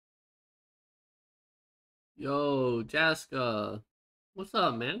Yo, Jaska, what's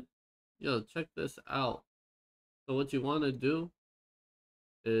up, man? Yo, check this out. So what you want to do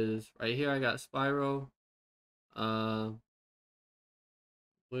is right here. I got Spyro. Uh,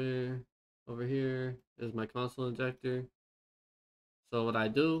 where over here is my console injector. So what I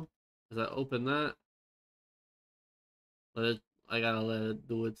do is I open that. Let it. I gotta let it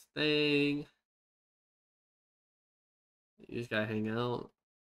do its thing. You just gotta hang out.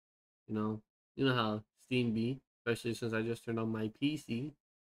 You know. You know how Steam be, especially since I just turned on my PC.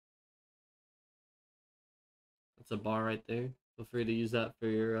 That's a bar right there. Feel free to use that for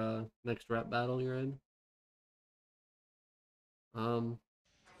your next rap battle you're in. Um,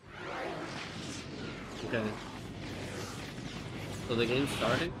 okay. So the game's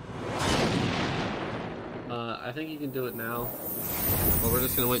starting. I think you can do it now. But we're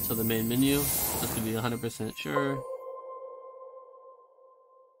just gonna wait till the main menu, just to be 100% sure.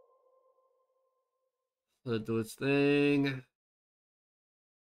 Let it do its thing.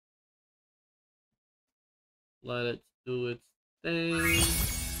 Let it do its thing.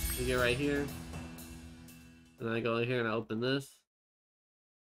 We get right here. And then I go in here and I open this.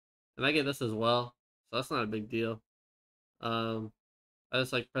 And I get this as well. So that's not a big deal. I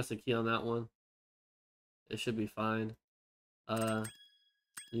just like press the key on that one. It should be fine.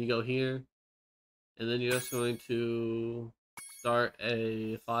 You go here. And then you're just going to start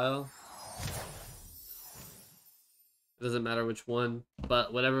a file. It doesn't matter which one,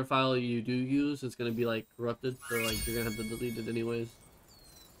 but whatever file you do use, it's gonna be like corrupted, so like you're gonna have to delete it anyways.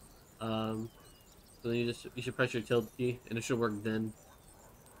 So then you should press your tilde key, and it should work then.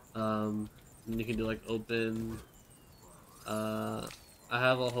 And you can do like open. I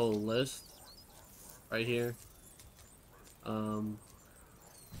have a whole list right here. I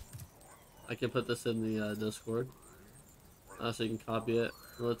can put this in the Discord, so you can copy it.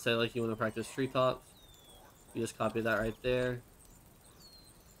 Let's say like you want to practice treetops. You just copy that right there.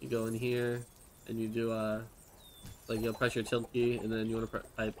 You go in here and you do like you'll press your tilde key and then you want to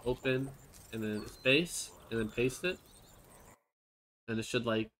type open and then space and then paste it. And it should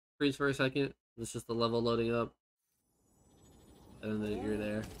like freeze for a second. It's just the level loading up. And then you're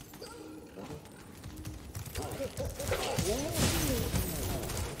there.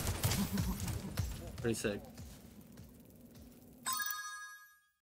 Pretty sick.